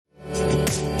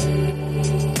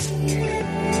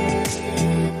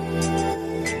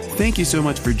Thank you so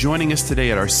much for joining us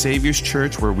today at our Savior's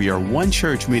Church, where we are one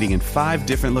church meeting in 5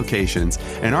 different locations.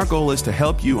 And our goal is to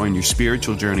help you on your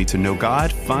spiritual journey to know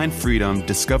God, find freedom,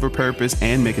 discover purpose,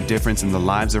 and make a difference in the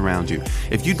lives around you.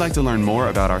 If you'd like to learn more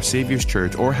about our Savior's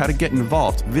Church or how to get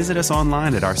involved, visit us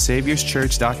online at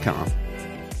oursaviorschurch.com.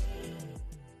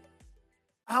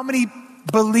 How many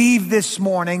believe this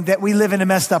morning that we live in a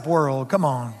messed up world? Come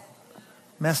on.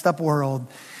 Messed up world.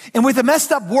 And with a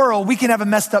messed up world, we can have a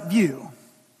messed up view.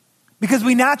 Because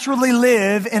we naturally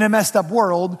live in a messed up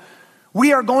world,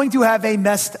 we are going to have a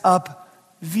messed up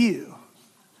view.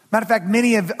 Matter of fact,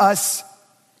 many of us,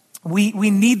 we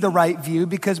need the right view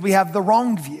because we have the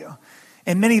wrong view.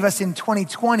 And many of us in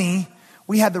 2020,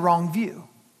 we had the wrong view.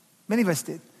 Many of us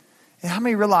did. And how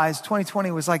many realize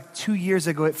 2020 was like 2 years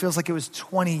ago? It feels like it was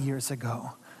 20 years ago.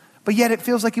 But yet it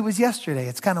feels like it was yesterday.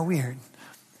 It's kind of weird.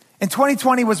 And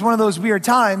 2020 was one of those weird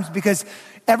times because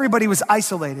everybody was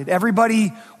isolated.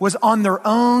 Everybody was on their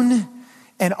own,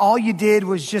 and all you did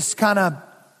was just kind of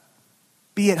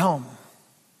be at home.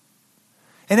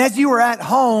 And as you were at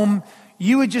home,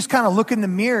 you would just kind of look in the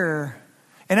mirror,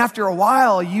 and after a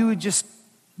while, you would just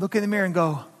look in the mirror and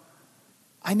go,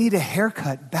 I need a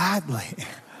haircut badly.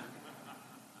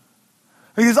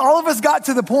 Because all of us got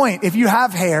to the point, if you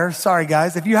have hair, sorry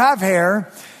guys, if you have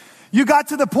hair, you got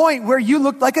to the point where you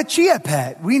looked like a chia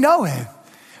pet. We know it.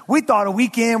 We thought a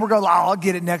weekend, we're going, I'll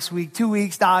get it next week, 2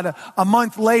 weeks, not a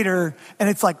month later, and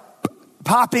it's like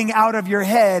popping out of your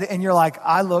head, and you're like,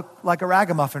 I look like a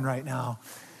ragamuffin right now.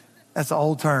 That's an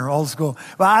old term, old school.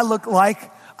 But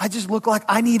I just look like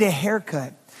I need a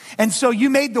haircut. And so you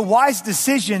made the wise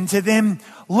decision to then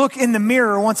look in the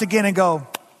mirror once again and go,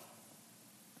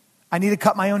 I need to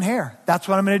cut my own hair. That's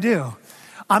what I'm going to do.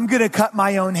 I'm going to cut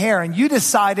my own hair. And you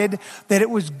decided that it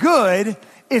was good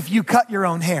if you cut your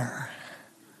own hair.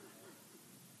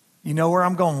 You know where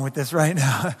I'm going with this right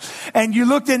now. And you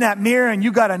looked in that mirror and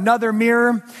you got another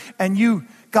mirror and you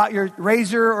got your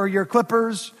razor or your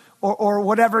clippers or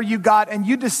whatever you got, and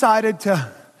you decided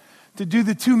to do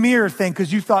the 2 mirror thing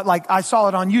because you thought, like, I saw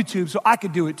it on YouTube, so I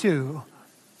could do it too.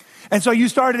 And so you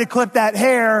started to clip that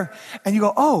hair and you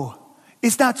go, oh,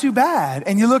 it's not too bad.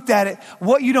 And you looked at it.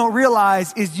 What you don't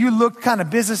realize is you looked kind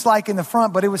of businesslike in the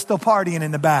front, but it was still partying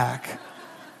in the back.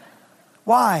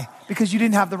 Why? Because you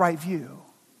didn't have the right view.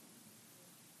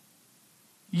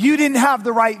 You didn't have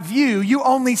the right view. You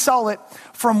only saw it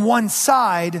from one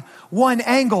side, one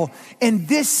angle. And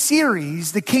this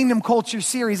series, the Kingdom Culture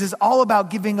series, is all about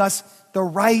giving us the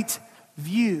right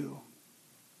view,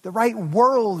 the right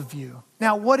worldview.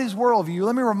 Now, what is worldview?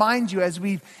 Let me remind you, as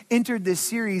we've entered this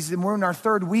series, and we're in our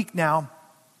 3rd week now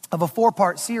of a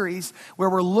 4-part series where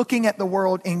we're looking at the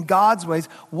world in God's ways.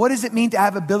 What does it mean to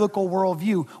have a biblical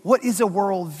worldview? What is a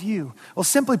worldview? Well,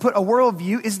 simply put, a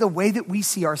worldview is the way that we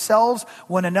see ourselves,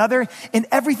 one another, and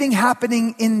everything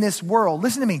happening in this world.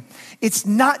 Listen to me. It's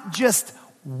not just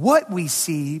what we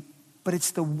see, but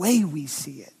it's the way we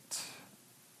see it.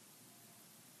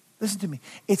 Listen to me.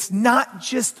 It's not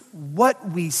just what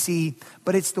we see,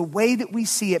 but it's the way that we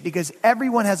see it, because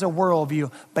everyone has a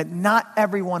worldview, but not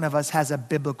every one of us has a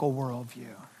biblical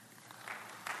worldview.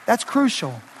 That's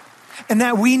crucial. And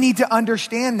that we need to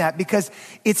understand that, because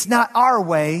it's not our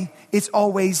way. It's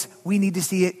always, we need to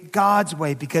see it God's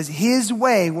way, because His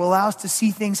way will allow us to see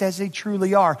things as they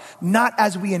truly are, not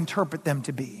as we interpret them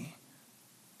to be.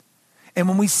 And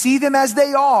when we see them as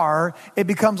they are, it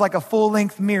becomes like a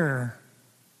full-length mirror,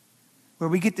 where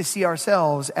we get to see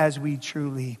ourselves as we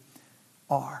truly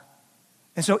are.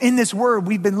 And so in this word,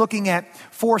 we've been looking at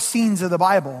 4 scenes of the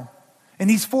Bible. And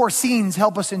these 4 scenes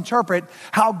help us interpret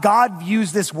how God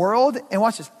views this world, and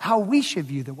watch this, how we should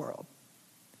view the world.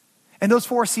 And those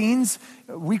 4 scenes,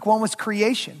 week 1 was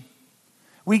creation.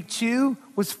 Week 2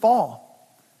 was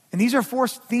fall. And these are 4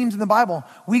 themes in the Bible.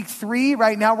 Week 3,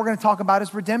 right now, we're going to talk about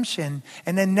is redemption.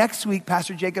 And then next week,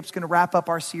 Pastor Jacob's going to wrap up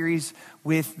our series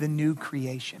with the new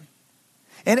creation.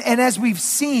 And as we've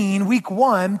seen, week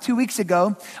 1, 2 weeks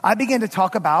ago, I began to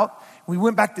talk about, we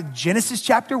went back to Genesis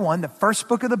chapter 1, the first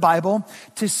book of the Bible,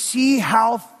 to see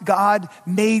how God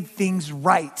made things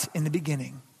right in the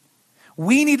beginning.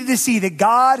 We needed to see that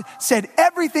God said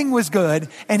everything was good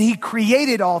and He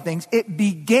created all things. It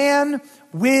began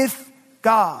with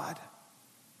God.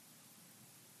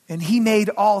 And He made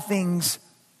all things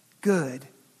good.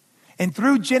 And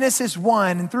through Genesis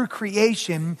 1 and through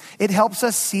creation, it helps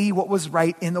us see what was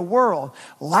right in the world.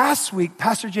 Last week,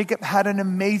 Pastor Jacob had an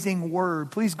amazing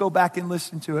word. Please go back and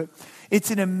listen to it.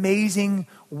 It's an amazing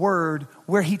word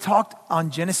where he talked on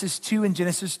Genesis 2 and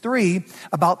Genesis 3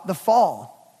 about the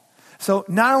fall. So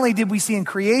not only did we see in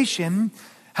creation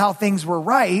how things were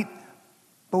right,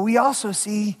 But we also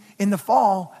see in the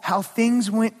fall how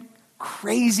things went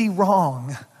crazy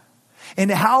wrong. And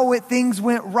how things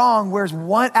went wrong, whereas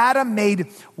Adam made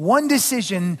one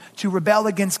decision to rebel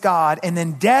against God, and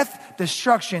then death,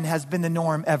 destruction has been the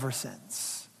norm ever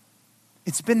since.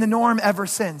 It's been the norm ever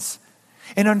since.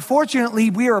 And unfortunately,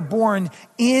 we are born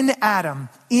in Adam,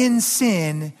 in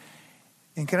sin.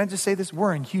 And can I just say this?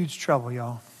 We're in huge trouble,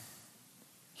 y'all.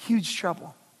 Huge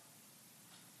trouble.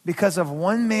 Because of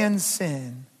one man's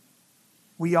sin,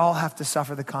 we all have to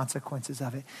suffer the consequences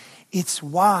of it. It's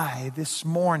why this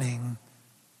morning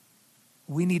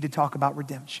we need to talk about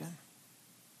redemption.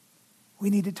 We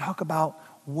need to talk about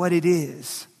what it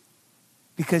is.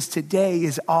 Because today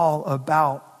is all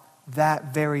about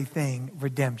that very thing,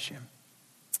 redemption.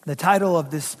 The title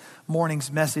of this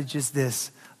morning's message is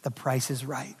this: The Price is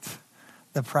Right.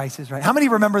 The Price is Right. How many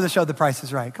remember the show The Price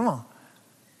is Right? Come on.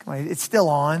 It's still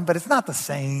on, but it's not the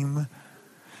same.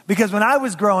 Because when I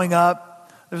was growing up,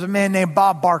 there was a man named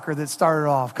Bob Barker that started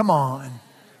off. Come on.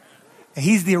 And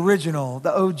he's the original,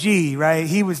 the OG, right?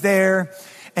 He was there,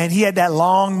 and he had that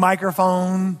long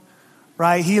microphone,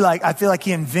 right? I feel like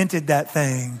he invented that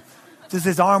thing. Just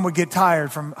his arm would get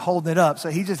tired from holding it up.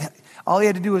 So all he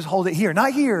had to do was hold it here.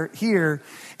 Not here.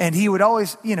 And he would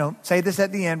always, say this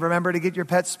at the end: remember to get your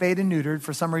pets spayed and neutered.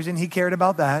 For some reason, he cared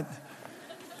about that.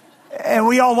 And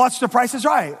we all watched The Price is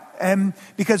Right. And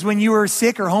because when you were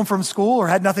sick or home from school or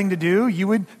had nothing to do,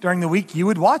 during the week, you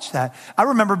would watch that. I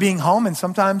remember being home, and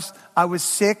sometimes I was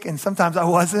sick and sometimes I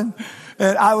wasn't.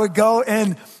 And I would go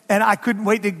and I couldn't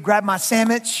wait to grab my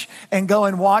sandwich and go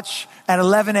and watch at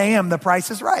 11 a.m. The Price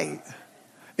is Right.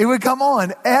 It would come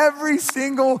on every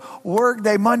single work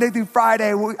day, Monday through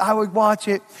Friday. I would watch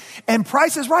it. And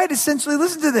Price is Right, essentially,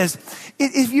 listen to this.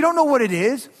 If you don't know what it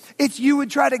is, you would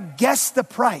try to guess the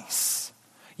price.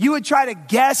 You would try to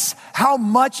guess how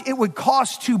much it would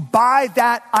cost to buy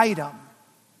that item.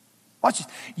 Watch this.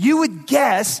 You would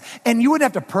guess, and you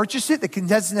wouldn't have to purchase it. The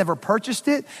contestants never purchased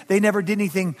it. They never did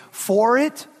anything for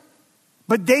it.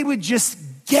 But they would just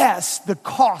guess the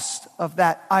cost of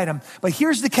that item. But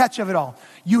here's the catch of it all.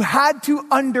 You had to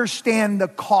understand the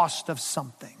cost of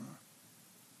something.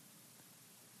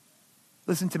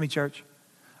 Listen to me, church.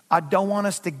 I don't want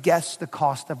us to guess the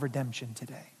cost of redemption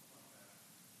today.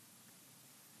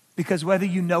 Because whether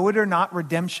you know it or not,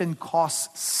 redemption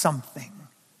costs something.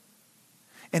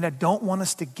 And I don't want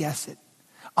us to guess it.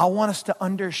 I want us to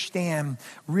understand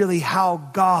really how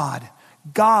God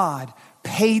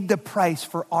paid the price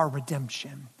for our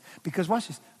redemption. Because watch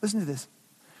this. Listen to this.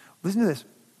 Listen to this.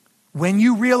 When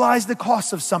you realize the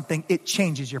cost of something, it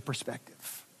changes your perspective.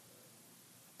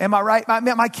 Am I right?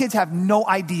 My kids have no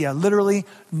idea, literally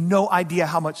no idea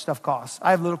how much stuff costs.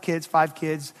 I have little kids, 5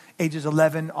 kids, ages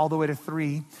 11 all the way to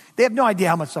 3. They have no idea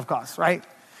how much stuff costs, right?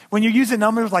 When you're using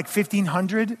numbers like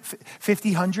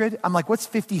 1,500, I'm like,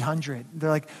 what's 1,500?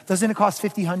 They're like, doesn't it cost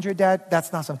 1,500, Dad?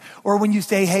 That's not something. Or when you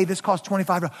say, hey, this costs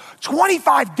 $25.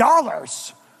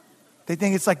 $25! They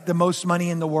think it's like the most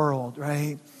money in the world,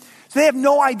 right? So they have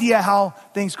no idea how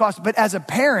things cost. But as a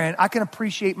parent, I can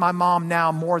appreciate my mom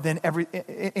now more than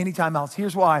any time else.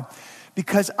 Here's why.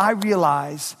 Because I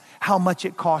realize how much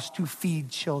it costs to feed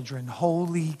children.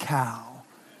 Holy cow.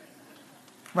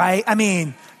 Right? I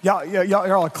mean, y'all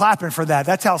are clapping for that.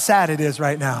 That's how sad it is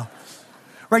right now.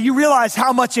 Right? You realize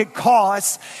how much it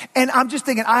costs. And I'm just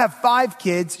thinking, I have 5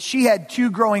 kids. She had 2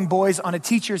 growing boys on a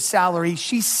teacher's salary.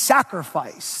 She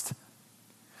sacrificed.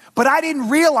 But I didn't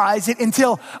realize it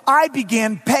until I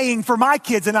began paying for my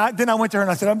kids. And then I went to her and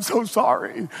I said, I'm so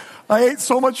sorry. I ate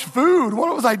so much food.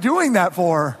 What was I doing that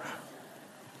for?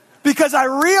 Because I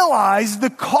realized the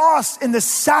cost and the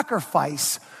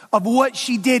sacrifice of what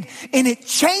she did. And it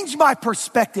changed my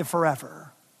perspective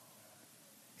forever.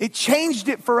 It changed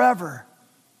it forever.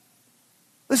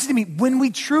 Listen to me. When we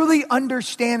truly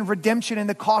understand redemption and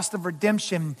the cost of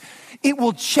redemption, it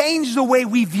will change the way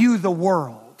we view the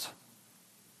world.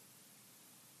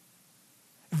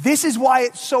 This is why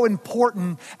it's so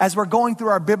important as we're going through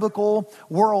our biblical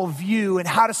worldview and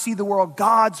how to see the world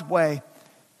God's way.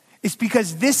 It's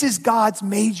because this is God's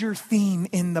major theme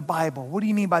in the Bible. What do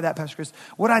you mean by that, Pastor Chris?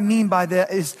 What I mean by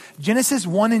that is Genesis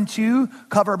 1 and 2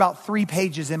 cover about 3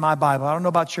 pages in my Bible. I don't know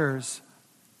about yours.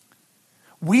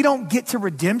 We don't get to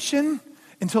redemption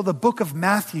until the book of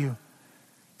Matthew.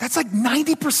 That's like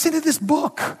 90% of this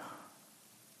book.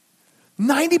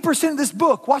 90% of this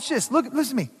book. Watch this. Listen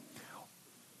to me.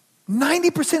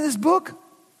 90% of this book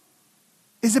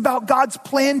is about God's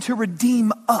plan to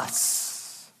redeem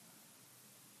us.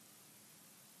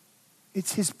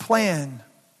 It's his plan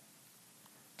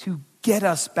to get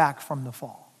us back from the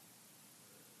fall.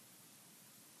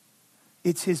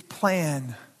 It's his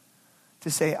plan to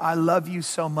say, I love you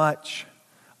so much,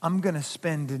 I'm going to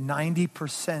spend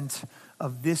 90%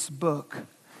 of this book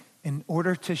in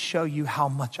order to show you how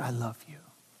much I love you.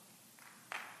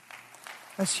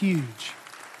 That's huge.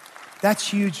 That's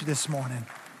huge this morning.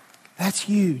 That's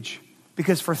huge.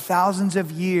 Because for thousands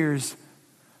of years,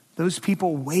 those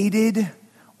people waited,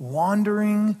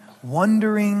 wandering,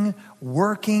 wondering,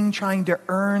 working, trying to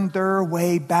earn their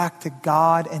way back to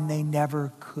God, and they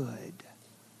never could.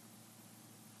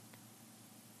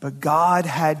 But God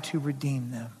had to redeem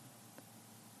them.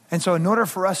 And so in order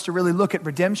for us to really look at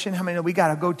redemption, how many know we got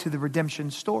to go to the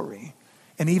redemption story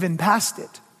and even past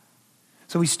it?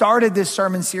 So we started this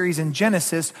sermon series in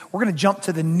Genesis. We're going to jump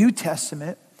to the New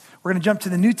Testament. We're going to jump to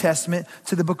the New Testament,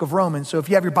 to the book of Romans. So if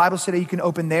you have your Bibles today, you can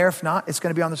open there. If not, it's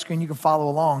going to be on the screen. You can follow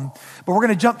along. But we're going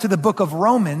to jump to the book of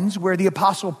Romans, where the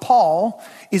Apostle Paul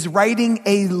is writing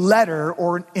a letter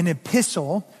or an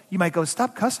epistle. You might go,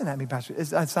 stop cussing at me, Pastor.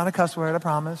 It's not a cuss word, I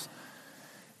promise.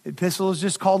 Epistle is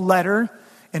just called letter.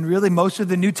 And really, most of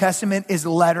the New Testament is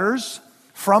letters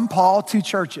from Paul to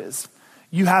churches.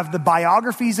 You have the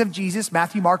biographies of Jesus,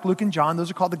 Matthew, Mark, Luke, and John. Those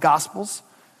are called the Gospels.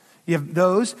 You have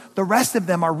those. The rest of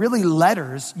them are really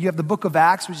letters. You have the book of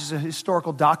Acts, which is a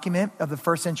historical document of the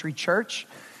first century church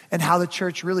and how the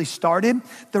church really started.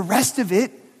 The rest of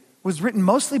it was written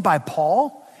mostly by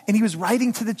Paul, and he was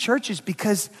writing to the churches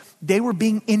because they were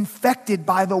being infected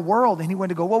by the world. And he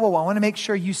wanted to go, whoa, I want to make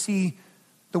sure you see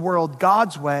the world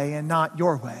God's way and not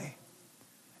your way.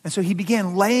 And so he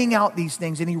began laying out these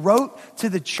things, and he wrote to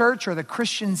the church or the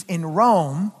Christians in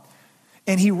Rome,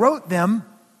 and he wrote them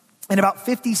in about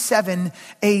 57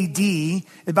 AD,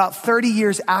 about 30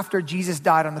 years after Jesus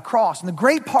died on the cross. And the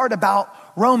great part about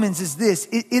Romans is this.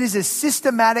 It is a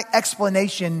systematic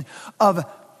explanation of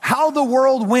how the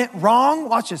world went wrong,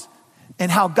 watch this, and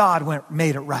how God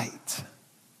made it right.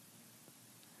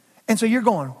 And so you're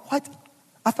going, what?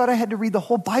 I thought I had to read the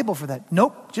whole Bible for that.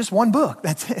 Nope, just one book,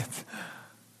 that's it.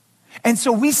 And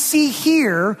so we see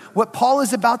here what Paul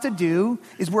is about to do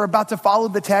is we're about to follow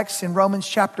the text in Romans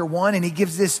chapter 1, and he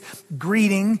gives this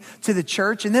greeting to the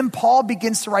church. And then Paul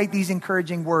begins to write these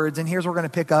encouraging words. And here's where we're going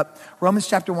to pick up Romans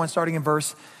chapter 1, starting in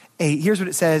verse 8. Here's what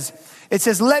it says. It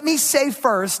says, let me say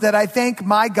first that I thank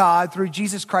my God through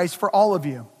Jesus Christ for all of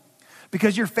you,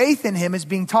 because your faith in him is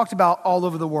being talked about all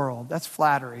over the world. That's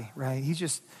flattery, right?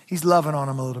 He's loving on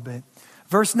him a little bit.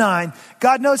 Verse 9,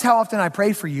 God knows how often I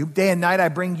pray for you. Day and night I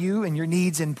bring you and your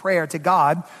needs in prayer to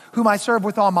God, whom I serve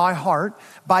with all my heart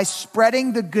by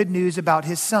spreading the good news about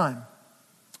his son.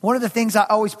 One of the things I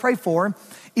always pray for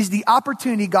is the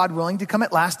opportunity, God willing, to come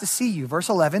at last to see you. Verse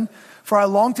 11, for I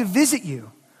long to visit you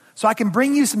so I can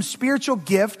bring you some spiritual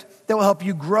gift that will help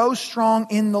you grow strong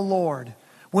in the Lord.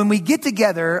 When we get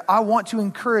together, I want to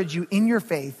encourage you in your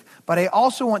faith, but I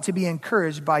also want to be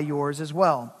encouraged by yours as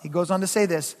well. He goes on to say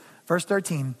this. Verse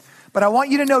 13, but I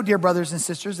want you to know, dear brothers and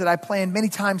sisters, that I planned many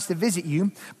times to visit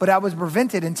you, but I was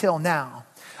prevented until now.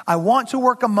 I want to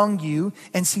work among you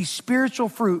and see spiritual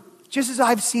fruit, just as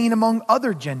I've seen among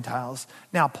other Gentiles.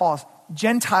 Now, pause.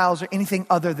 Gentiles are anything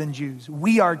other than Jews.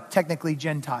 We are technically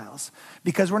Gentiles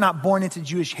because we're not born into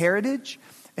Jewish heritage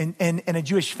and a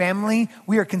Jewish family.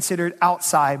 We are considered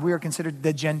outside. We are considered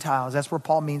the Gentiles. That's where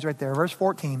Paul means right there. Verse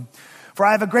 14. For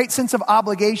I have a great sense of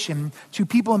obligation to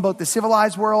people in both the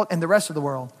civilized world and the rest of the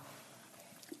world,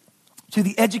 to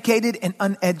the educated and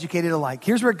uneducated alike.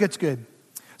 Here's where it gets good.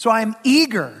 So I am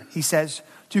eager, he says,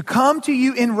 to come to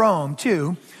you in Rome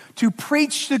too, to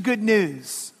preach the good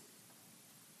news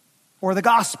or the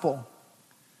gospel.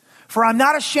 For I'm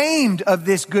not ashamed of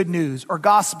this good news or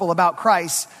gospel about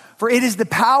Christ, for it is the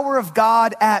power of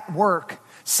God at work,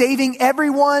 saving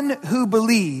everyone who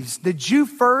believes, the Jew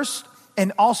first,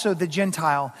 and also the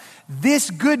Gentile. This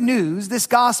good news, this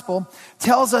gospel,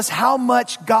 tells us how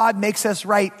much God makes us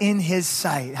right in his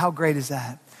sight. How great is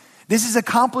that? This is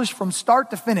accomplished from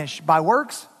start to finish. By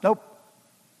works? Nope.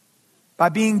 By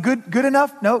being good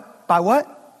enough? Nope. By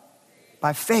what?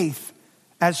 By faith.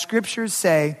 As scriptures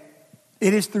say,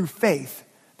 it is through faith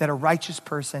that a righteous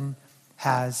person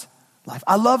has life.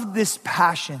 I love this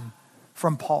passion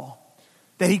from Paul,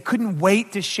 that he couldn't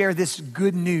wait to share this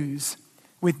good news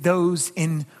with those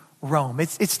in Rome.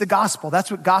 It's the gospel. That's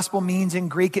what gospel means in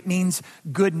Greek. It means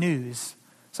good news.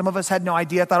 Some of us had no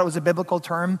idea, thought it was a biblical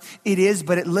term. It is,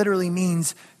 but it literally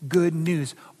means good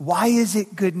news. Why is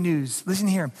it good news? Listen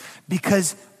here.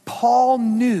 Because Paul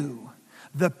knew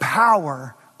the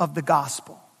power of the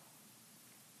gospel.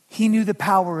 He knew the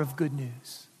power of good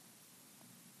news.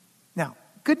 Now,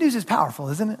 good news is powerful,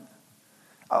 isn't it?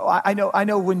 Oh, I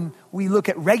know when we look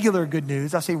at regular good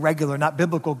news, I'll say regular, not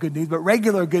biblical good news, but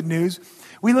regular good news,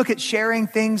 we look at sharing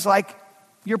things like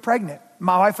you're pregnant.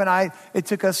 My wife and I, it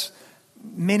took us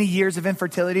many years of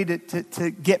infertility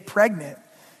to get pregnant.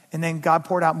 And then God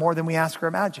poured out more than we asked or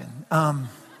imagined.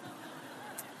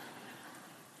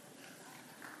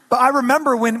 But I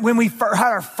remember when we had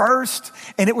our first,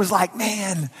 and it was like,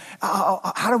 man,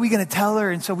 how are we going to tell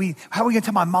her? And so how are we going to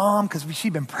tell my mom? Because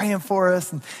she'd been praying for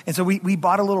us. And so we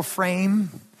bought a little frame,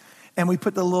 and we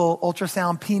put the little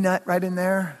ultrasound peanut right in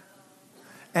there.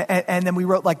 And then we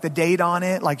wrote like the date on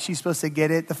it, like she's supposed to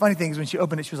get it. The funny thing is when she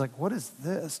opened it, she was like, what is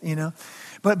this?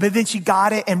 But then she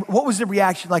got it, and what was the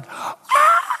reaction? Like, ah!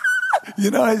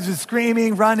 It's just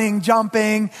screaming, running,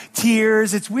 jumping,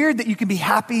 tears. It's weird that you can be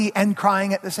happy and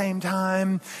crying at the same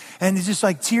time. And it's just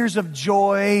like tears of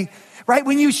joy, right?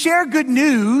 When you share good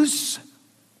news,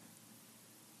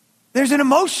 there's an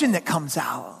emotion that comes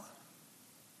out.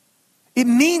 It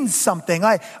means something.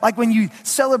 Like when you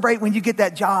celebrate when you get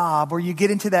that job, or you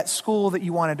get into that school that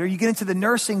you wanted, or you get into the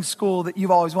nursing school that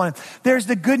you've always wanted. There's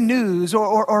the good news,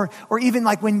 or even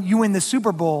like when you win the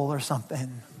Super Bowl or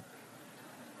something.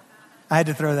 I had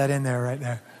to throw that in there right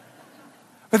there.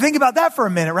 But think about that for a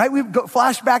minute, right? We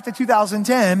flash back to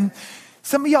 2010.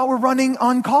 Some of y'all were running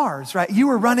on cars, right? You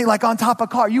were running like on top of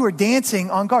cars. You were dancing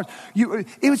on cars.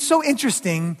 It was so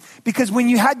interesting because when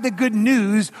you had the good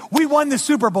news, we won the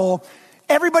Super Bowl,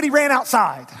 everybody ran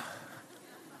outside.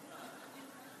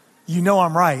 You know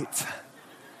I'm right.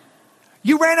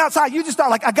 You ran outside. You just thought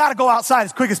like, I got to go outside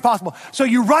as quick as possible. So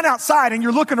you run outside and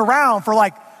you're looking around for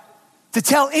to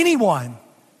tell anyone.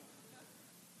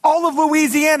 All of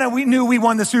Louisiana, we knew we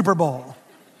won the Super Bowl.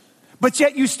 But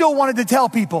yet you still wanted to tell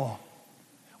people.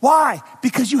 Why?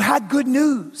 Because you had good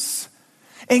news.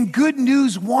 And good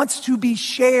news wants to be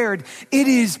shared. It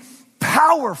is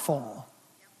powerful.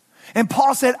 And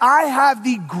Paul said, I have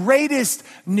the greatest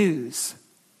news.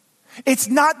 It's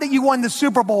not that you won the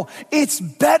Super Bowl. It's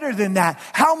better than that.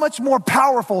 How much more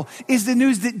powerful is the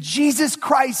news that Jesus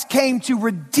Christ came to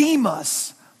redeem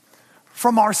us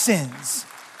from our sins?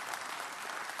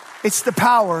 It's the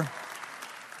power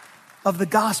of the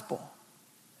gospel.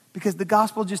 Because the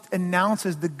gospel just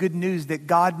announces the good news that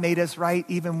God made us right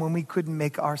even when we couldn't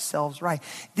make ourselves right.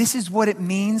 This is what it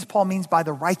means, Paul means, by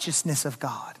the righteousness of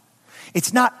God.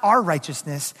 It's not our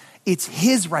righteousness, it's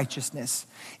his righteousness.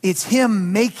 It's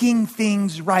him making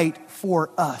things right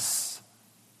for us.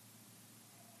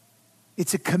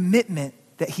 It's a commitment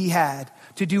that he had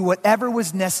to do whatever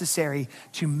was necessary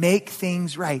to make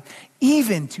things right,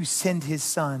 even to send his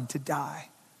son to die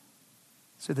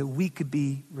so that we could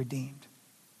be redeemed.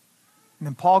 And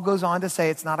then Paul goes on to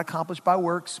say it's not accomplished by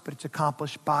works, but it's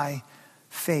accomplished by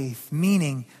faith,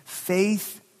 meaning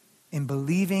faith in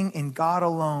believing in God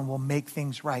alone will make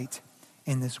things right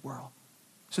in this world.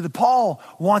 So Paul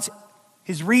wants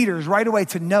his readers right away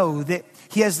to know that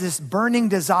he has this burning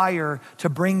desire to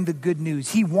bring the good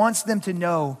news. He wants them to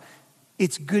know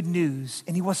it's good news,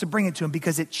 and he wants to bring it to them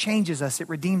because it changes us, it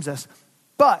redeems us.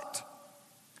 But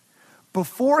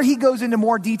before he goes into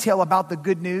more detail about the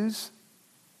good news,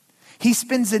 he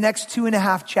spends the next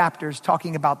 2.5 chapters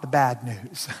talking about the bad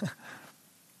news.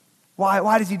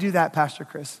 Why does he do that, Pastor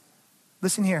Chris?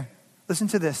 Listen here. Listen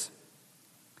to this.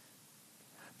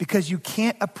 Because you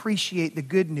can't appreciate the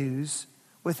good news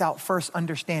without first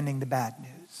understanding the bad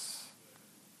news.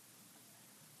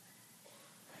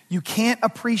 You can't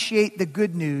appreciate the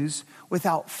good news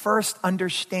without first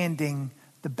understanding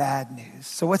the bad news.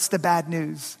 So what's the bad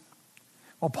news?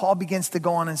 Well, Paul begins to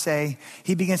go on and say,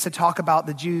 he begins to talk about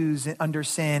the Jews under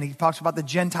sin. He talks about the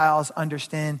Gentiles under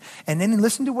sin. And then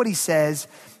listen to what he says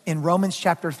in Romans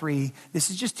chapter 3.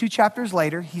 This is just 2 chapters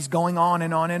later. He's going on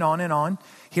and on and on and on.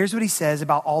 Here's what he says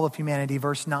about all of humanity,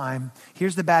 verse 9.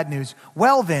 Here's the bad news.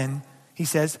 Well then, he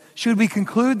says, should we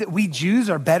conclude that we Jews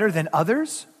are better than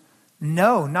others?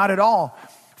 No, not at all.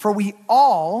 For we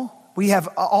have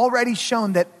already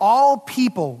shown that all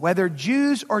people, whether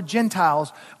Jews or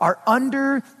Gentiles, are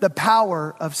under the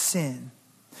power of sin.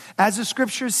 As the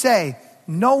scriptures say,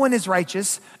 no one is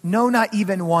righteous, no, not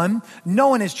even one. No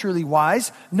one is truly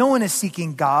wise. No one is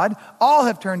seeking God. All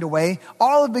have turned away.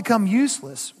 All have become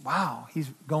useless. Wow, he's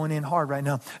going in hard right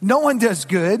now. No one does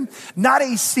good, not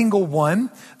a single one.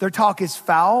 Their talk is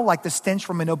foul, like the stench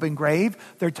from an open grave.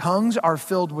 Their tongues are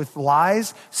filled with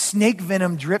lies. Snake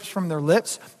venom drips from their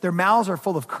lips. Their mouths are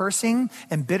full of cursing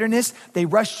and bitterness. They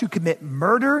rush to commit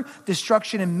murder.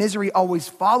 Destruction and misery always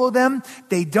follow them.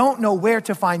 They don't know where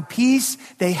to find peace.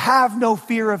 They have no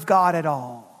fear of God at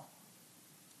all.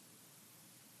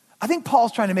 I think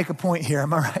Paul's trying to make a point here.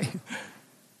 Am I right?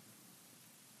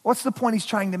 What's the point he's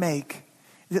trying to make?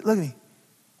 Look at me.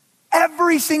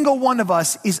 Every single one of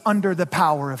us is under the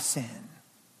power of sin.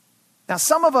 Now,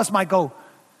 some of us might go,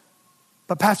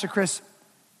 but Pastor Chris,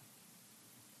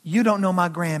 You don't know my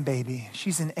grandbaby.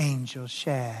 She's an angel. She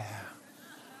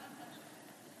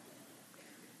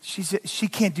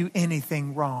can't do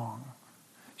anything wrong.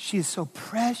 She is so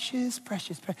precious,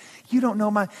 precious, precious. You don't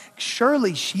know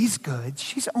surely she's good.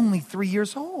 She's only 3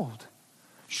 years old.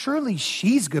 Surely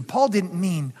she's good. Paul didn't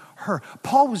mean her.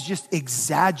 Paul was just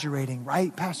exaggerating,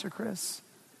 right, Pastor Chris?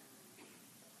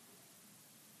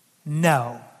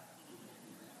 No.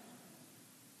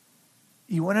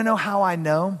 You want to know how I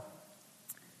know?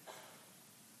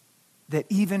 That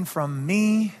even from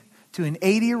me to an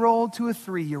 80-year-old to a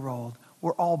 3-year-old,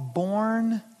 we're all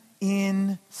born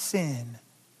in sin.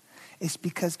 It's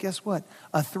because guess what?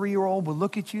 A 3-year-old will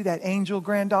look at you, that angel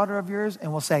granddaughter of yours,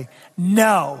 and will say,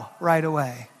 no, right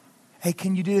away. Hey,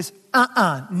 can you do this?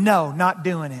 No, not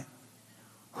doing it.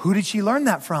 Who did she learn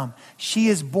that from? She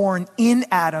is born in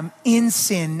Adam, in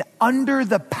sin, under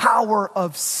the power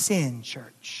of sin,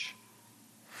 church.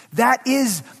 That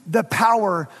is the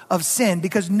power of sin,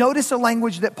 because notice the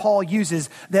language that Paul uses,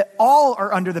 that all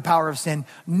are under the power of sin.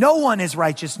 No one is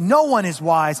righteous. No one is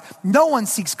wise. No one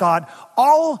seeks God.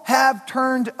 All have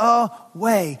turned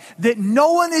away. That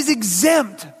no one is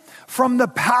exempt from the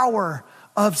power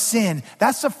of sin.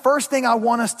 That's the first thing I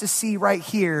want us to see right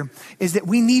here, is that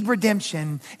we need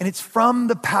redemption, and it's from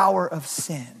the power of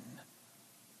sin.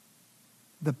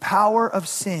 The power of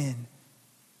sin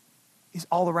is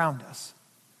all around us.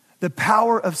 The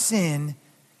power of sin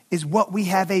is what we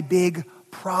have a big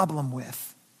problem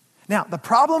with. Now, the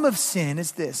problem of sin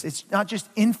is this. It's not just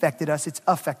infected us, it's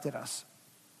affected us.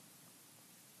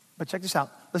 But check this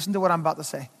out. Listen to what I'm about to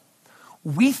say.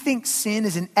 We think sin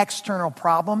is an external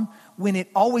problem when it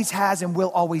always has and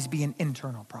will always be an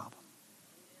internal problem.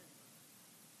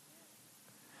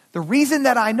 The reason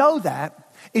that I know that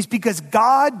is because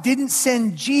God didn't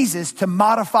send Jesus to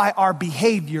modify our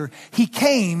behavior. He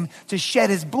came to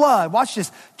shed his blood, watch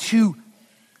this, to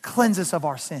cleanse us of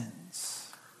our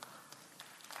sins.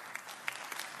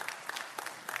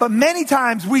 But many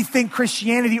times we think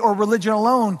Christianity or religion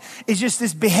alone is just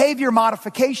this behavior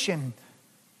modification.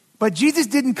 But Jesus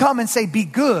didn't come and say, be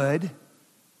good.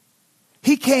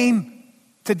 He came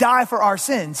to die for our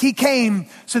sins. He came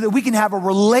so that we can have a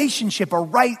relationship, a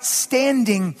right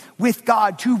standing with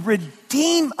God, to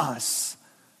redeem us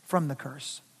from the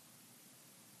curse.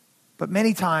 But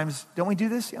many times, don't we do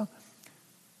this?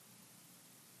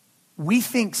 We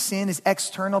think sin is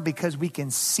external because we can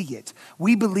see it.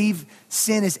 We believe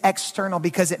sin is external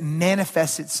because it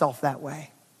manifests itself that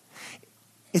way.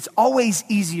 It's always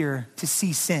easier to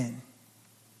see sin,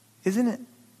 isn't it?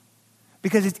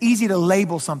 Because it's easy to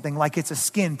label something like it's a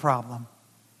skin problem,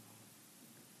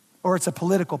 or it's a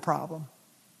political problem,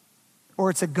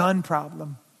 or it's a gun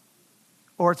problem,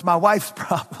 or it's my wife's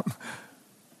problem.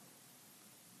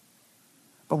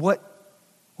 But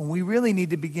when we really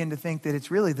need to begin to think that it's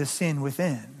really the sin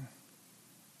within.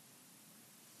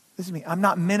 Listen to me, I'm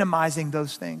not minimizing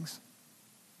those things.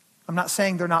 I'm not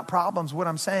saying they're not problems. What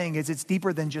I'm saying is it's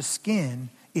deeper than just skin,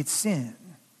 it's sin.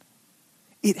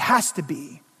 It has to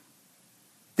be.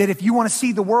 That if you want to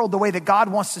see the world the way that God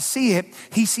wants to see it,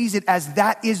 he sees it as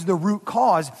that is the root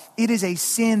cause. It is a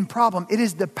sin problem. It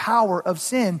is the power of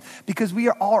sin, because we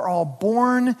are all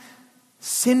born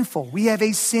sinful. We have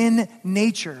a sin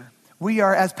nature. We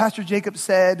are, as Pastor Jacob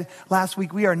said last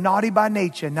week, we are naughty by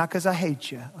nature, not because I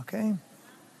hate you, okay?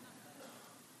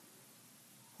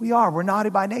 We're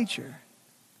naughty by nature.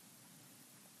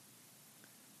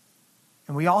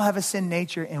 And we all have a sin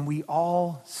nature, and we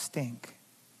all stink.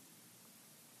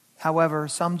 However,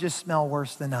 some just smell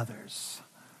worse than others.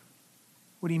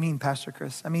 What do you mean, Pastor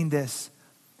Chris? I mean this.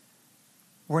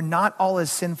 We're not all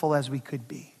as sinful as we could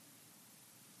be.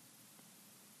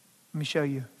 Let me show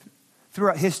you.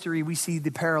 Throughout history, we see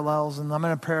the parallels, and I'm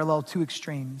going to parallel two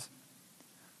extremes.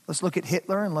 Let's look at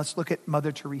Hitler and let's look at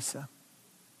Mother Teresa.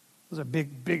 Those are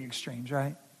big, big extremes,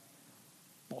 right?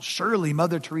 Well, surely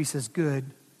Mother Teresa's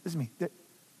good. Listen to me.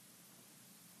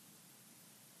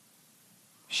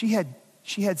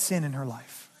 She had sin in her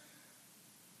life.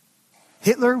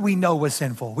 Hitler, we know, was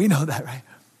sinful. We know that, right?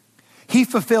 He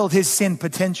fulfilled his sin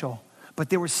potential, but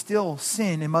there was still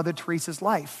sin in Mother Teresa's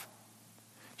life.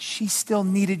 She still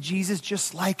needed Jesus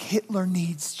just like Hitler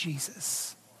needs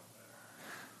Jesus.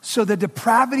 So the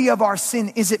depravity of our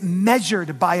sin isn't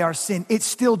measured by our sin. It's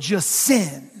still just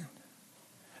sin.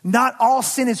 Not all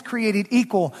sin is created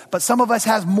equal, but some of us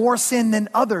has more sin than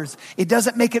others. It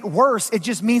doesn't make it worse. It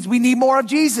just means we need more of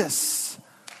Jesus.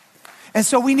 And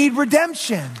so we need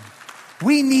redemption.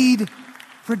 We need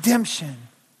redemption.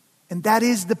 And that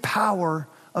is the power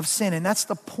of sin. And that's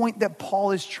the point that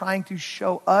Paul is trying to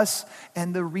show us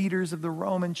and the readers of the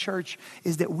Roman church,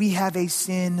 is that we have a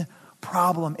sin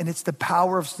problem, and it's the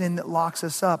power of sin that locks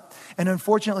us up. And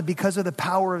unfortunately, because of the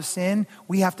power of sin,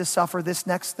 we have to suffer this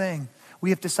next thing. We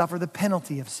have to suffer the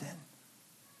penalty of sin.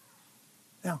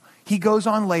 Now,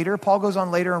 Paul goes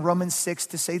on later in Romans 6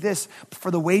 to say this,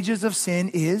 for the wages of sin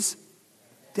is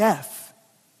death.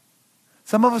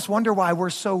 Some of us wonder why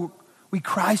we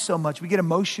cry so much. We get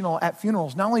emotional at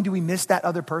funerals. Not only do we miss that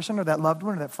other person or that loved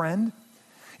one or that friend,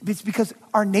 it's because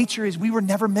our nature is we were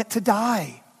never meant to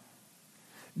die.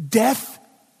 Death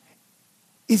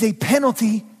is a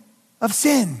penalty of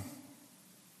sin.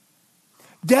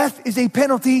 Death is a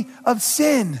penalty of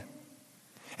sin.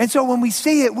 And so when we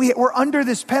see it, we're under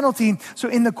this penalty. So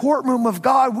in the courtroom of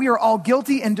God, we are all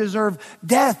guilty and deserve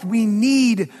death. We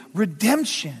need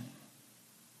redemption.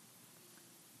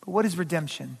 But what is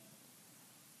redemption?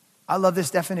 I love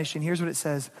this definition. Here's what it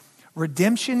says.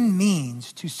 Redemption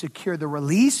means to secure the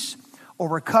release or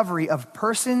recovery of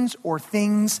persons or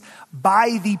things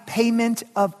by the payment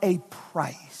of a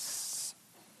price.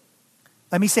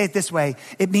 Let me say it this way.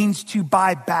 It means to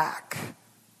buy back.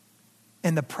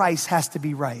 And the price has to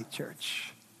be right,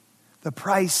 church. The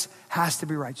price has to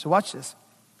be right. So watch this.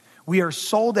 We are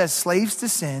sold as slaves to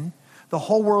sin. The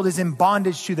whole world is in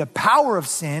bondage to the power of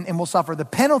sin and will suffer the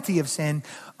penalty of sin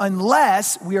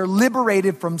unless we are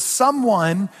liberated from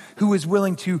someone who is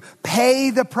willing to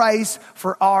pay the price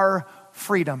for our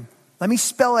freedom. Let me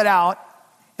spell it out.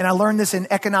 And I learned this in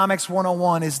Economics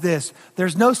 101 is this.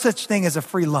 There's no such thing as a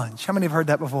free lunch. How many have heard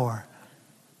that before?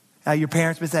 Your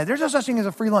parents would say, there's no such thing as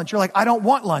a free lunch. You're like, I don't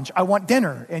want lunch. I want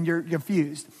dinner. And you're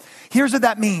confused. Here's what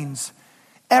that means.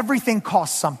 Everything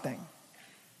costs something.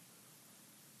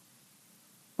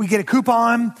 We get a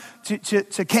coupon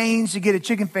to Cane's to get a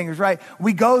chicken fingers, right?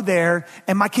 We go there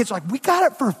and my kids are like, we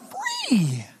got it for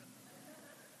free.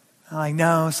 I'm like,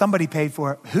 no, somebody paid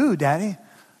for it. Who, Daddy?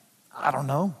 I don't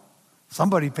know.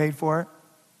 Somebody paid for it.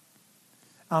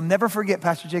 I'll never forget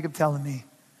Pastor Jacob telling me.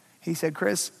 He said,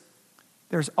 Chris,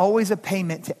 there's always a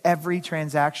payment to every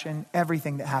transaction,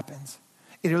 everything that happens.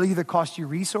 It'll either cost you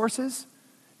resources,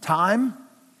 time,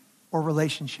 or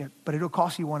relationship, but it'll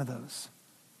cost you one of those.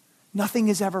 Nothing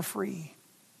is ever free.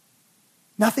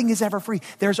 Nothing is ever free.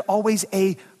 There's always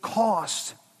a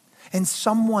cost. And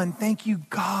someone, thank you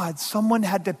God, someone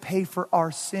had to pay for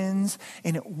our sins,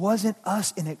 and it wasn't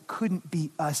us and it couldn't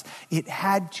be us. It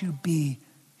had to be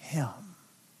him.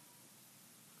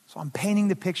 So I'm painting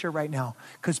the picture right now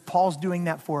because Paul's doing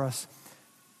that for us.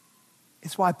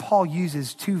 It's why Paul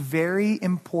uses two very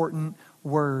important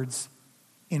words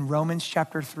in Romans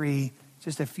chapter 3,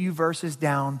 just a few verses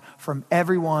down from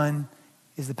everyone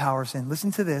is the power of sin.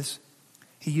 Listen to this.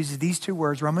 He uses these two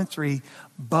words, Romans 3,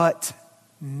 but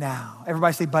now.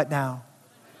 Everybody say, but now.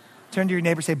 Turn to your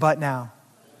neighbor, say, but now.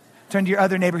 Turn to your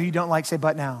other neighbor who you don't like, say,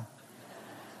 but now.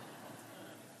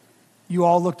 You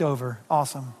all looked over.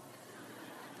 Awesome.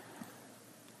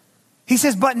 He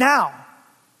says, but now.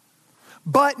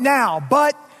 But now.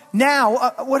 But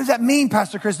now. What does that mean,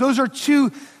 Pastor Chris? Those are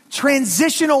two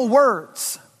transitional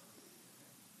words.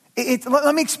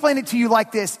 Let me explain it to you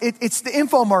like this. It's the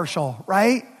infomercial,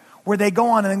 right? Where they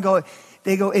go on and then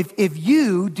they go, if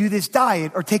you do this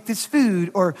diet or take this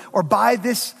food or buy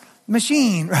this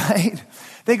machine, right?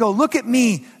 They go, look at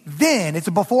me then. It's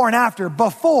a before and after.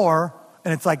 Before,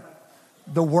 and it's like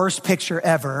the worst picture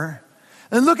ever.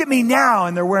 And look at me now,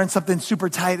 and they're wearing something super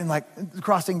tight and like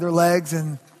crossing their legs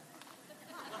and,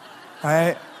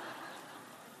 right?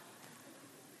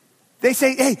 They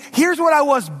say, hey, here's what I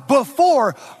was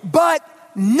before, but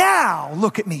now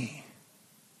look at me.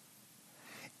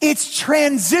 It's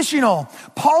transitional.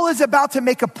 Paul is about to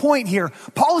make a point here.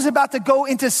 Paul is about to go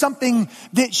into something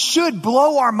that should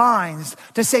blow our minds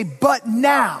to say, but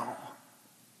now.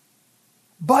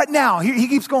 But now, he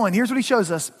keeps going. Here's what he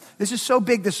shows us. This is so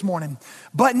big this morning.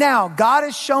 But now, God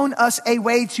has shown us a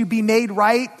way to be made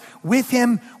right with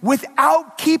him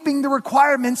without keeping the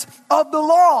requirements of the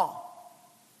law.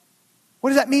 What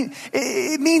does that mean?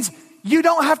 It means you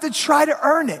don't have to try to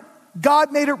earn it.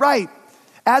 God made it right,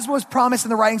 as was promised in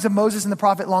the writings of Moses and the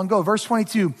prophet long ago. Verse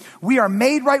 22, we are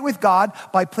made right with God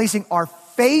by placing our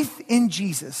faith in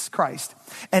Jesus Christ.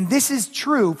 And this is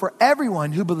true for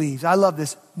everyone who believes. I love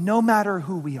this. No matter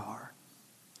who we are.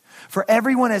 For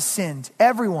everyone has sinned,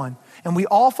 everyone. And we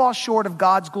all fall short of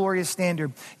God's glorious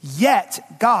standard.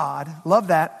 Yet God, love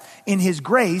that, in his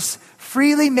grace,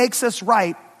 freely makes us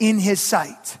right in his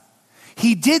sight.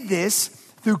 He did this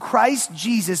through Christ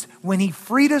Jesus when he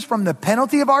freed us from the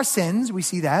penalty of our sins. We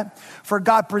see that. For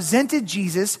God presented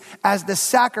Jesus as the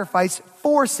sacrifice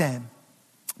for sin.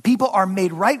 People are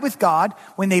made right with God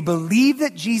when they believe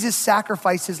that Jesus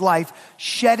sacrificed his life,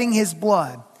 shedding his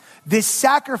blood. This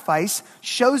sacrifice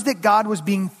shows that God was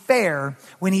being fair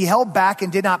when he held back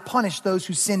and did not punish those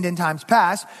who sinned in times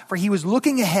past, for he was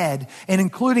looking ahead and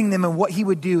including them in what he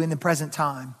would do in the present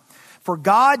time. For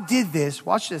God did this,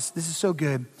 watch this is so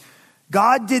good.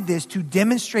 God did this to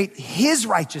demonstrate his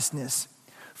righteousness,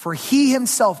 for he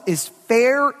himself is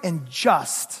fair and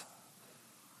just.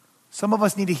 Some of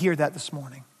us need to hear that this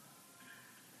morning.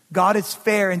 God is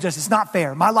fair and just. It's not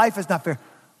fair. My life is not fair.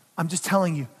 I'm just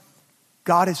telling you,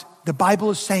 the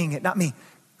Bible is saying it, not me.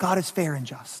 God is fair and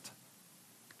just.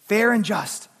 Fair and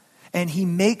just. And he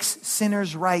makes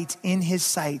sinners right in his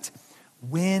sight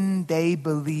when they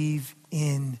believe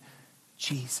in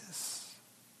Jesus.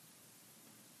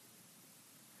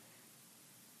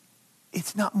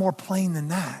 It's not more plain than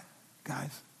that,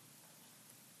 guys.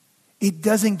 It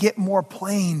doesn't get more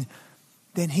plain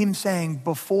than him saying,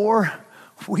 before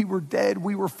we were dead,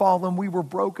 we were fallen, we were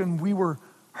broken, we were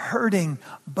hurting,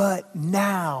 but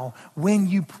now when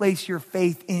you place your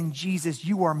faith in Jesus,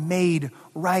 you are made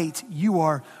right. You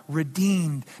are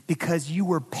redeemed because you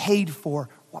were paid for.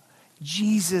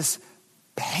 Jesus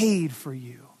paid for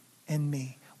you and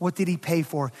me. What did he pay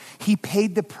for? He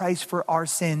paid the price for our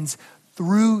sins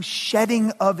through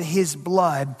shedding of his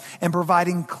blood and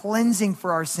providing cleansing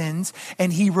for our sins,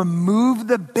 and he removed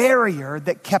the barrier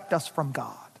that kept us from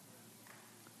God.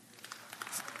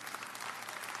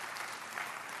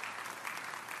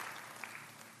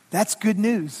 That's good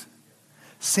news,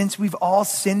 since we've all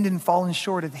sinned and fallen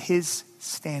short of his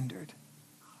standard.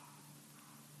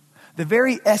 The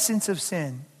very essence of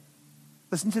sin,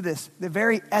 listen to this, the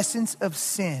very essence of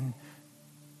sin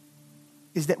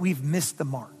is that we've missed the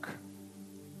mark.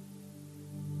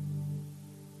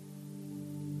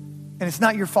 And it's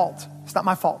not your fault. It's not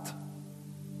my fault.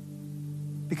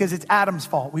 Because it's Adam's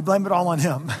fault. We blame it all on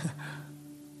him.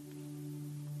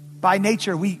 By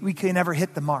nature, we can never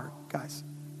hit the mark, guys.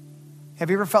 Have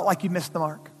you ever felt like you missed the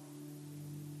mark?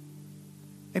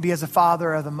 Maybe as a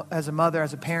father, as a mother,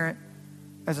 as a parent,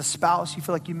 as a spouse, you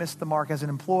feel like you missed the mark. As an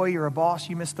employee or a boss,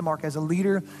 you missed the mark. As a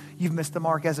leader, you've missed the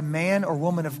mark. As a man or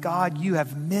woman of God, you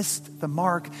have missed the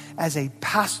mark. As a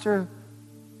pastor,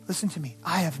 listen to me,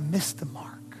 I have missed the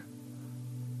mark.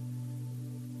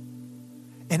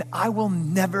 And I will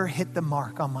never hit the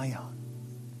mark on my own.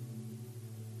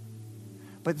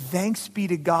 But thanks be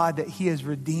to God that he has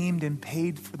redeemed and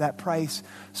paid for that price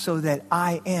so that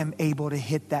I am able to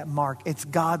hit that mark. It's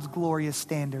God's glorious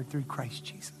standard through Christ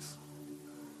Jesus.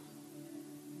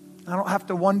 I don't have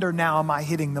to wonder now, am I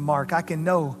hitting the mark? I can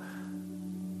know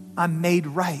I'm made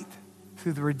right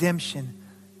through the redemption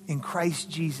in Christ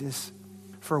Jesus.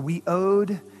 For we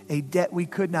owed a debt we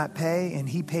could not pay, and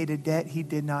he paid a debt he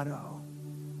did not owe.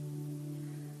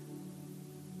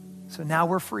 So now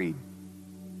we're freed.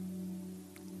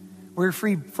 We're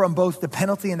free from both the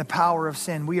penalty and the power of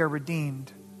sin. We are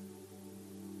redeemed.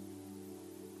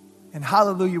 And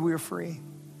hallelujah, we are free.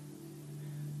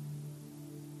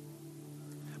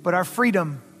 But our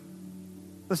freedom,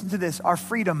 listen to this, our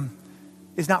freedom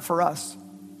is not for us.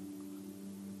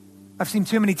 I've seen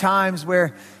too many times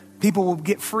where people will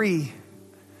get free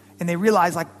and they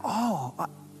realize like,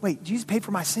 wait, Jesus paid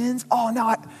for my sins? Oh,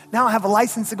 now I have a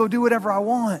license to go do whatever I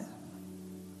want.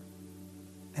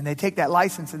 And they take that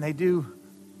license and they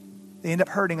end up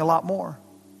hurting a lot more.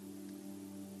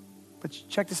 But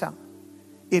check this out.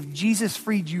 If Jesus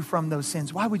freed you from those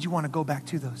sins, why would you want to go back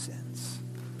to those sins?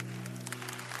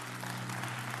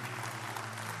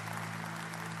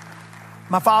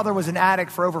 My father was an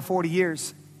addict for over 40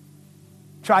 years.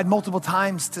 Tried multiple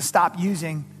times to stop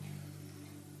using.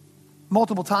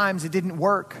 Multiple times it didn't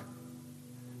work.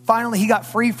 Finally, he got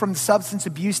free from the substance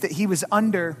abuse that he was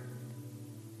under.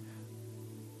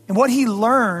 And what he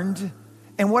learned,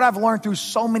 and what I've learned through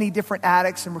so many different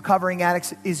addicts and recovering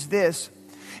addicts is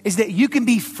that you can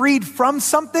be freed from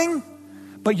something,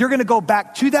 but you're going to go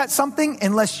back to that something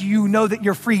unless you know that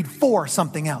you're freed for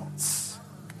something else.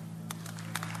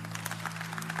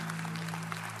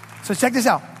 So check this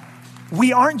out.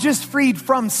 We aren't just freed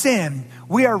from sin.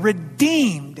 We are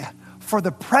redeemed for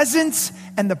the presence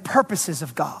and the purposes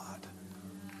of God.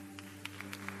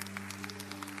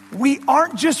 We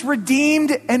aren't just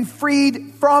redeemed and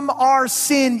freed from our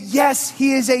sin. Yes,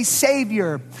 he is a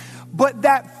savior. But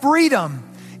that freedom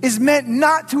is meant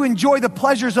not to enjoy the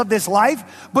pleasures of this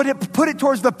life, but to put it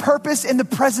towards the purpose and the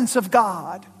presence of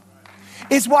God.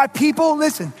 It's why people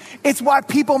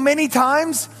many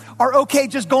times are okay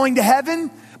just going to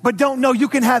heaven, but don't know you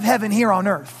can have heaven here on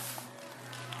earth.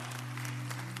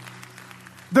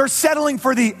 They're settling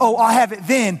for I'll have it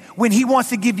then, when he wants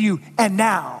to give you and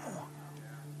now.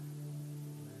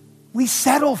 We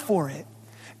settle for it.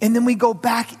 And then we go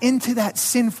back into that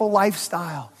sinful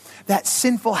lifestyle. that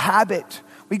sinful habit.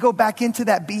 We go back into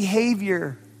that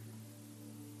behavior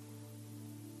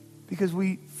because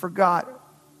we forgot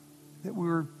that we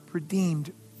were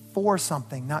redeemed for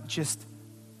something, not just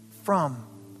from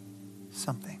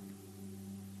something.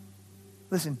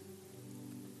 Listen,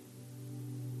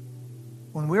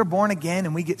 when we're born again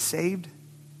and we get saved,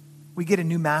 we get a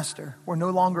new master. We're no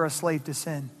longer a slave to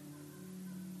sin.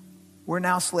 We're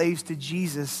now slaves to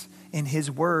Jesus in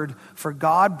his word. For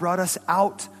God brought us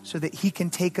out so that he can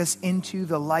take us into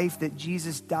the life that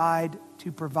Jesus died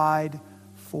to provide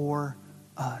for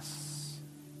us.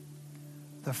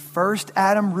 The first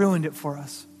Adam ruined it for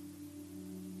us.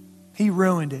 He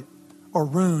ruined it, or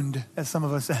ruined, as some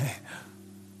of us say.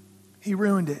 He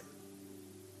ruined it.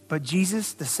 But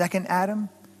Jesus, the second Adam,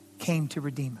 came to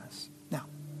redeem us. Now,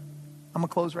 I'm going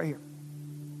to close right here.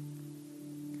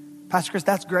 Pastor Chris,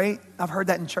 that's great. I've heard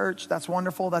that in church. That's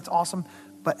wonderful. That's awesome.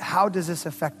 But how does this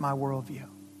affect my worldview?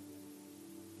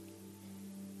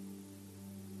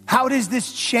 How does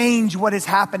this change what is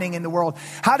happening in the world?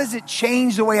 How does it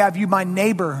change the way I view my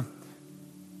neighbor?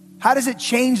 How does it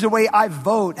change the way I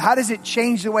vote? How does it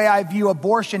change the way I view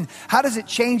abortion? How does it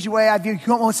change the way I view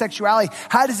homosexuality?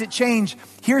 How does it change?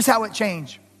 Here's how it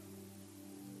changed.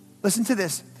 Listen to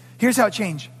this. Here's how it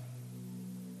changed.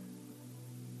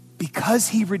 Because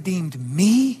he redeemed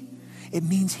me, it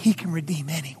means he can redeem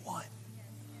anyone.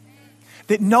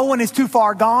 That no one is too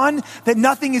far gone, that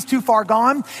nothing is too far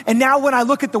gone. And now when I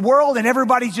look at the world and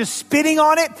everybody's just spitting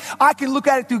on it, I can look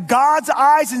at it through God's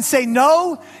eyes and say,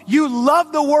 no, you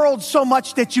love the world so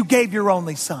much that you gave your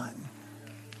only son.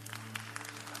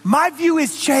 My view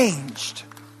is changed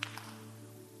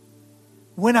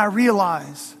when I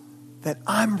realize that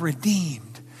I'm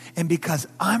redeemed. And because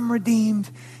I'm redeemed,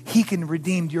 he can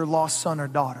redeem your lost son or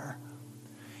daughter.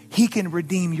 He can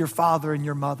redeem your father and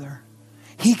your mother.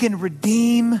 He can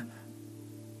redeem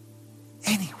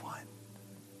anyone.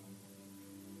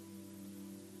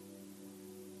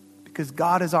 Because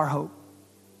God is our hope.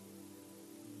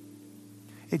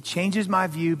 It changes my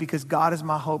view because God is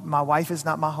my hope. My wife is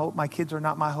not my hope. My kids are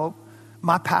not my hope.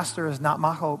 My pastor is not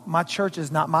my hope. My church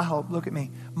is not my hope. Look at me.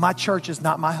 My church is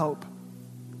not my hope.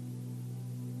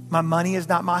 My money is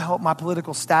not my hope. My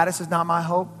political status is not my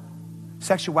hope.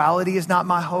 Sexuality is not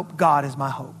my hope. God is my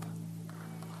hope.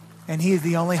 And he is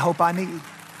the only hope I need.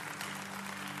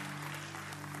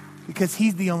 Because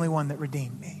he's the only one that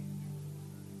redeemed me.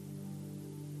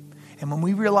 And when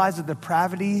we realize the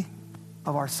depravity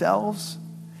of ourselves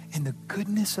and the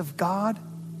goodness of God,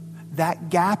 that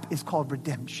gap is called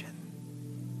redemption.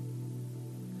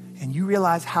 And you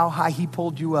realize how high he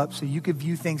pulled you up so you could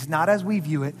view things not as we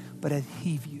view it, but as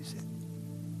he views it.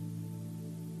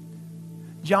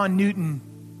 John Newton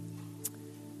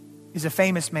is a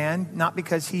famous man, not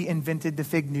because he invented the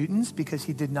fig Newtons, because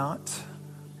he did not.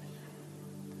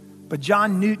 But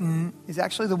John Newton is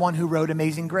actually the one who wrote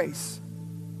Amazing Grace.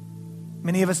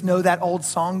 Many of us know that old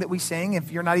song that we sing.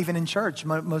 If you're not even in church,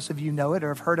 most of you know it or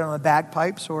have heard it on the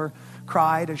bagpipes or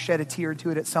cried or shed a tear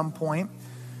to it at some point.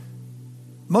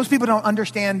 Most people don't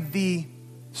understand the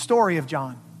story of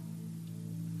John.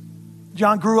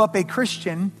 John grew up a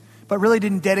Christian, but really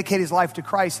didn't dedicate his life to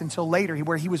Christ until later,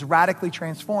 where he was radically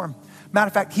transformed. Matter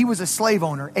of fact, he was a slave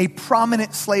owner, a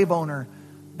prominent slave owner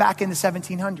back in the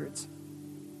 1700s.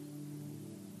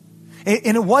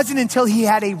 And it wasn't until he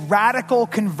had a radical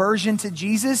conversion to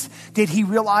Jesus did he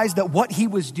realize that what he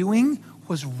was doing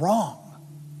was wrong.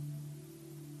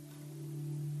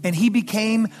 And he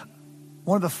became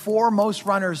one of the foremost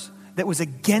runners that was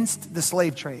against the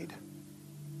slave trade.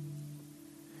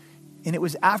 And it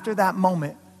was after that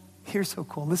moment, here's so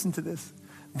cool, listen to this,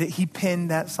 that he penned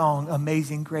that song,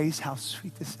 Amazing Grace, how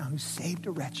sweet the sound, who saved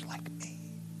a wretch like me.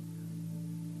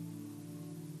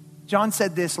 John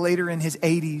said this later in his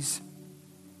 80s.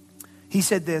 He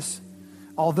said this,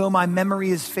 although my memory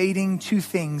is fading, two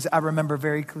things I remember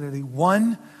very clearly.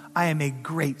 One, I am a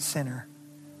great sinner.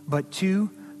 But two,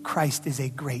 Christ is a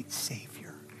great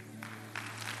Savior.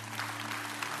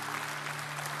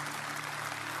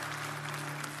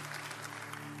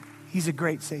 He's a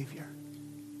great Savior.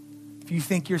 If you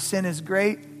think your sin is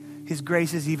great, his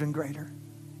grace is even greater.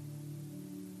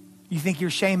 You think your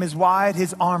shame is wide,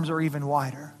 his arms are even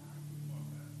wider.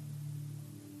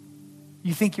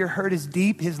 You think your hurt is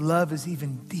deep, his love is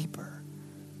even deeper.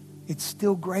 It's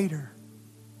still greater.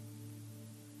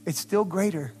 It's still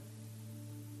greater.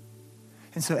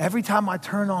 And so every time I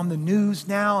turn on the news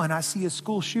now and I see a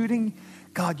school shooting,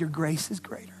 God, your grace is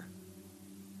greater.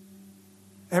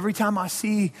 Every time I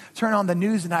turn on the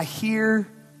news and I hear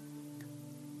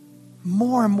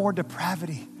more and more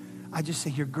depravity, I just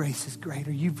say, your grace is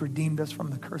greater. You've redeemed us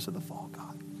from the curse of the fall,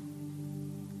 God.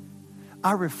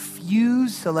 I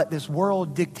refuse to let this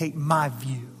world dictate my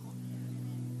view.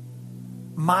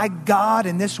 My God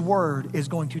and this word is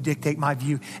going to dictate my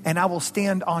view. And I will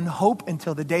stand on hope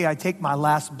until the day I take my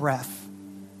last breath.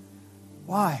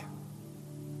 Why?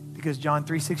 Because John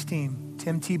 3:16,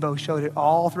 Tim Tebow showed it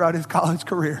all throughout his college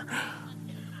career.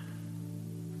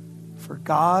 For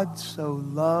God so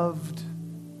loved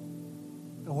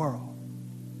the world.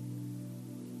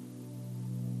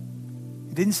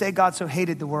 It didn't say God so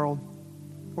hated the world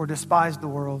or despised the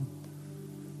world.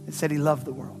 It said he loved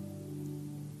the world.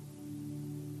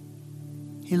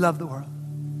 He loved the world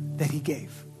that he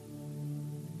gave.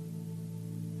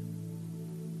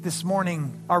 This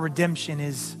morning, our redemption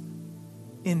is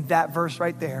in that verse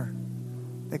right there.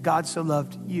 That God so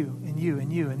loved you and you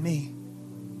and you and me.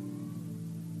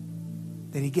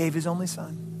 That he gave his only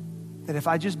son. That if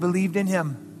I just believed in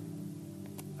him,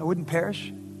 I wouldn't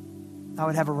perish. I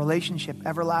would have a relationship,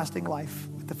 everlasting life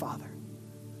with the Father.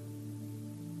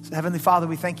 So Heavenly Father,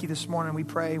 we thank you this morning. We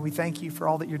pray, we thank you for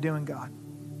all that you're doing, God.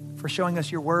 For showing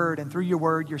us your word, and through your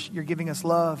word, you're giving us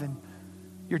love and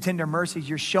your tender mercies.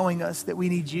 You're showing us that we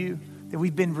need you, that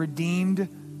we've been redeemed,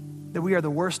 that we are the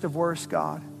worst of worst,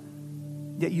 God.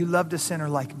 Yet you loved a sinner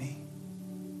like me.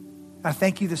 I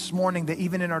thank you this morning that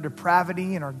even in our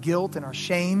depravity and our guilt and our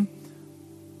shame,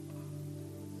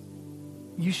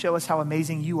 you show us how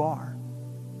amazing you are.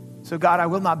 So God, I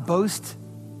will not boast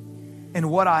in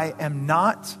what I am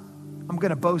not. I'm going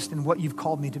to boast in what you've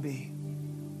called me to be.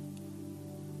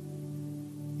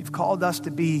 You've called us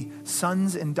to be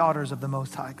sons and daughters of the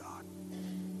Most High God.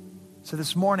 So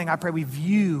this morning, I pray we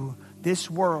view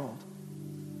this world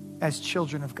as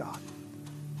children of God,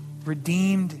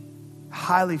 redeemed,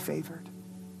 highly favored,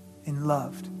 and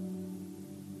loved.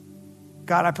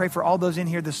 God, I pray for all those in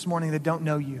here this morning that don't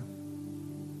know you,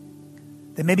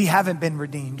 that maybe haven't been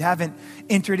redeemed, haven't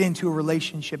entered into a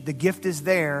relationship. The gift is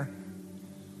there.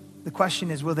 The question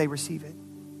is, will they receive it?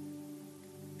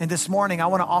 And this morning, I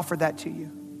want to offer that to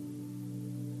you.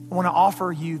 I want to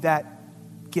offer you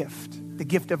that gift, the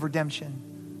gift of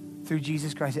redemption through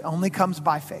Jesus Christ. It only comes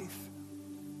by faith.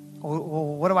 Well,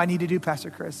 what do I need to do, Pastor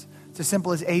Chris? It's as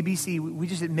simple as ABC. We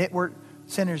just admit we're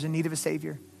sinners in need of a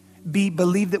Savior. B,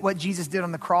 believe that what Jesus did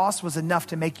on the cross was enough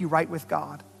to make you right with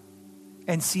God.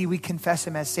 And C, we confess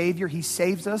him as Savior. He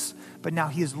saves us, but now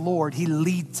he is Lord. He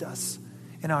leads us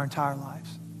in our entire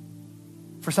lives.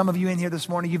 For some of you in here this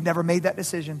morning, you've never made that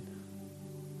decision.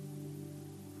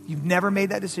 You've never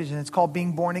made that decision. It's called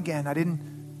being born again.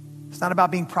 It's not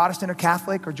about being Protestant or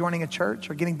Catholic or joining a church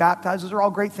or getting baptized. Those are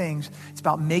all great things. It's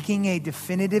about making a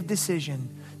definitive decision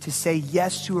to say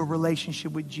yes to a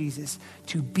relationship with Jesus,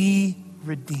 to be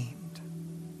redeemed.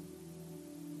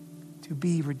 To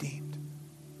be redeemed.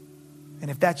 And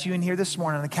if that's you in here this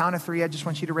morning, on the count of 3, I just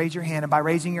want you to raise your hand. And by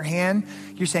raising your hand,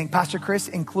 you're saying, Pastor Chris,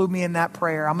 include me in that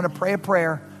prayer. I'm going to pray a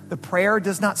prayer. The prayer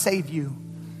does not save you.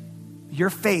 Your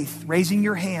faith, raising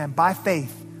your hand by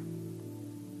faith,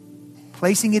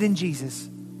 placing it in Jesus,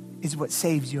 is what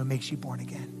saves you and makes you born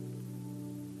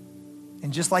again.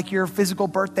 And just like your physical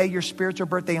birthday, your spiritual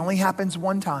birthday only happens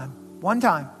one time,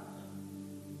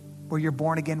 where you're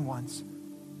born again once.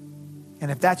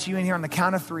 And if that's you in here on the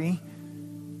count of 3,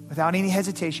 without any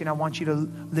hesitation, I want you to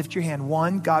lift your hand.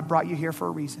 1, God brought you here for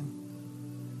a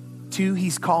reason. 2,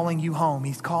 he's calling you home.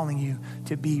 He's calling you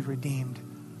to be redeemed.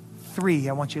 3,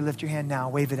 I want you to lift your hand now.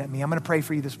 Wave it at me. I'm going to pray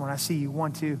for you this morning. I see you.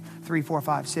 1, 2, 3, 4,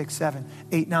 5, 6, 7,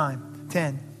 8, 9,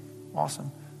 10. Awesome.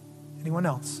 Anyone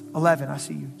else? 11, I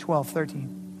see you. 12,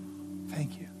 13.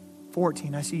 Thank you.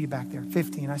 14, I see you back there.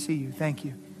 15, I see you. Thank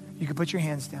you. You can put your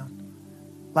hands down.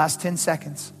 Last 10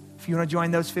 seconds. If you want to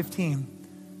join those 15,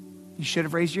 you should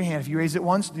have raised your hand. If you raise it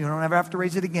once, you don't ever have to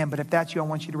raise it again. But if that's you, I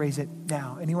want you to raise it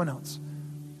now. Anyone else?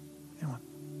 Anyone?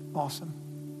 Awesome.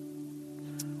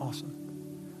 Awesome.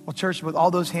 Well, church, with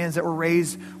all those hands that were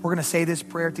raised, we're going to say this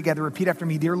prayer together. Repeat after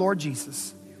me. Dear Lord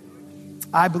Jesus,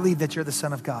 I believe that you're the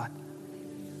Son of God.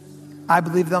 I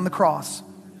believe that on the cross,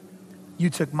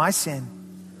 you took my sin,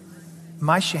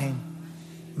 my shame,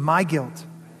 my guilt,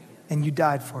 and you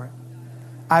died for it.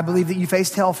 I believe that you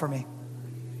faced hell for me,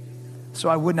 so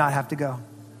I would not have to go,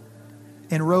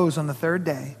 and rose on the 3rd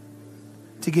day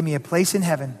to give me a place in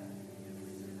heaven,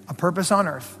 a purpose on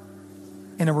earth,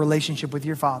 and a relationship with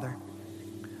your Father.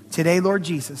 Today, Lord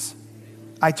Jesus,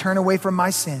 I turn away from my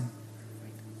sin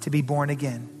to be born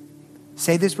again.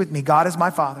 Say this with me. God is my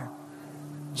Father.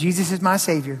 Jesus is my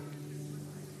Savior.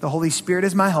 The Holy Spirit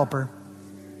is my helper.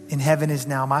 And heaven is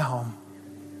now my home.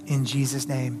 In Jesus'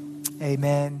 name,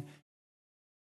 amen.